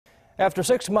After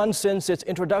 6 months since its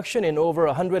introduction in over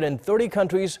 130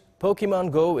 countries,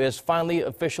 Pokémon Go is finally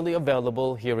officially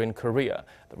available here in Korea.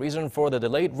 The reason for the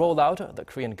delayed rollout, the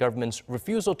Korean government's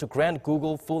refusal to grant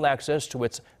Google full access to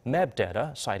its map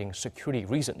data, citing security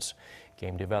reasons.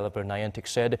 Game developer Niantic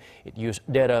said it used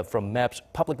data from maps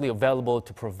publicly available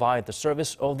to provide the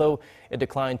service, although it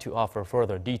declined to offer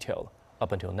further detail.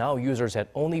 Up until now, users had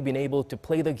only been able to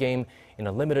play the game in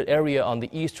a limited area on the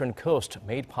eastern coast,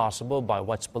 made possible by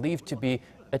what's believed to be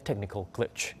a technical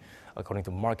glitch. According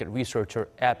to market researcher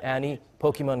App Annie,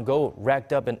 Pokémon Go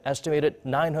racked up an estimated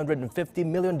 $950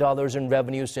 million in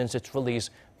revenue since its release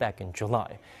back in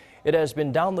July. It has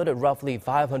been downloaded roughly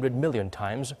 500 million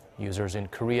times. Users in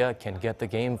Korea can get the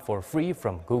game for free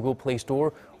from Google Play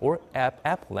Store or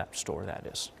App Store, that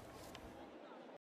is.